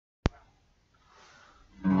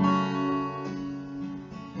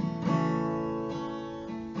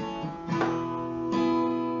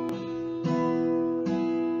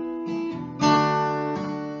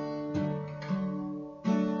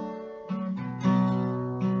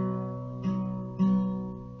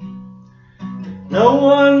No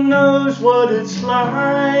one knows what it's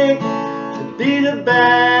like to be the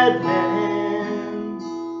bad man,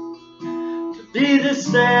 to be the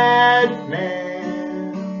sad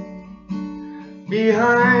man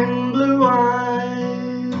behind blue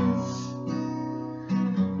eyes.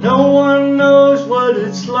 No one knows what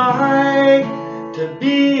it's like to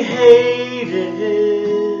be hated,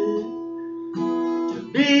 to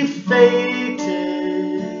be fated,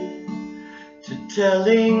 to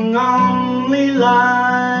telling only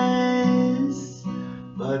lies.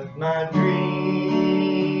 But my dreams,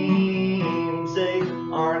 they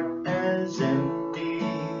aren't as empty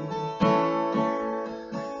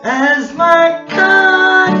as my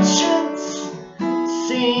conscience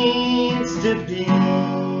seems to be.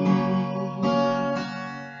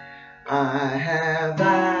 I have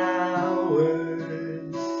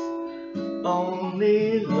hours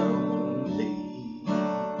only lonely.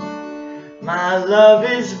 My love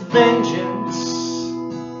is vengeance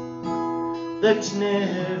that's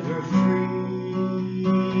never free.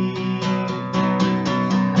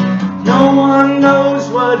 No one knows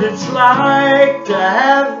what it's like to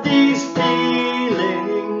have these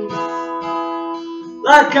feelings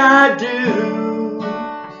like I do,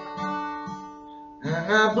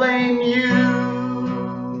 and I blame you.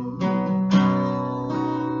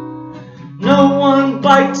 No one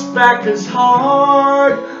bites back as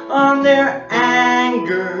hard on their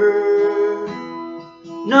anger.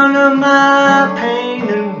 None of my pain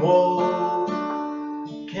and woe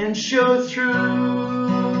can show through.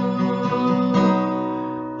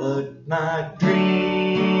 But my dreams,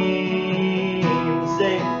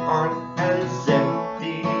 they aren't as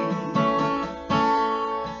empty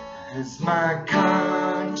as my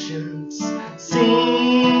conscience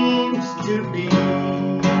seems to be.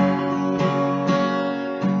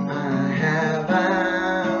 I have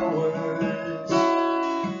hours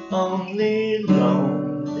only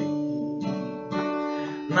lonely.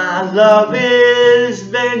 My love is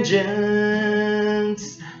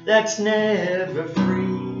vengeance that's never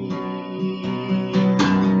free.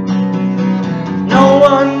 No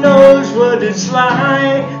one knows what it's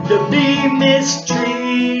like to be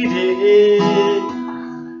mistreated,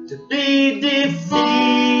 to be defeated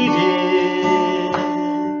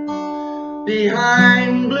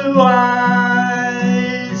behind blue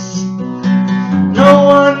eyes. No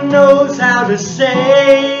one knows how to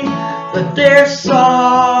say that they're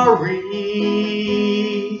sorry.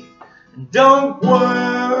 Don't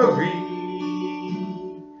worry,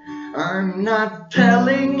 I'm not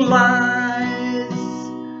telling lies,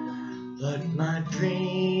 but my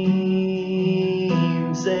dreams,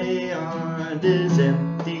 they aren't as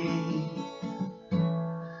empty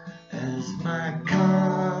as my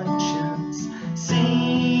conscience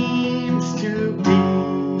seems to be.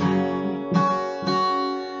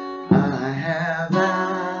 I have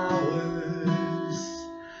hours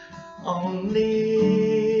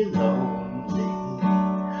only lonely.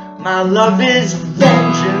 My love is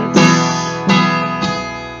vengeance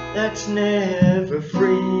that's never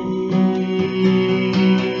free.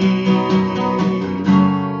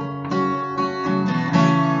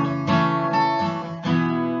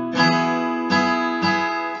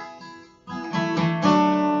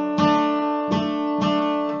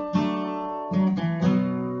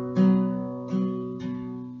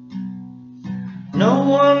 No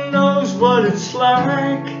one knows what it's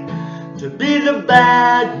like to be the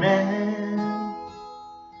bad man,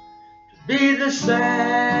 to be the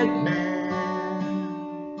sad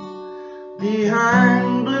man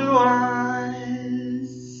behind blue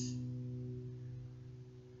eyes.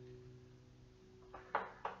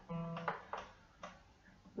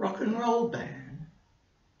 Rock and roll band?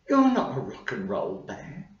 You're not a rock and roll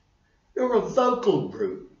band. You're a vocal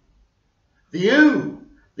group. The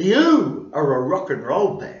Who are a rock and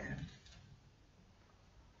roll band.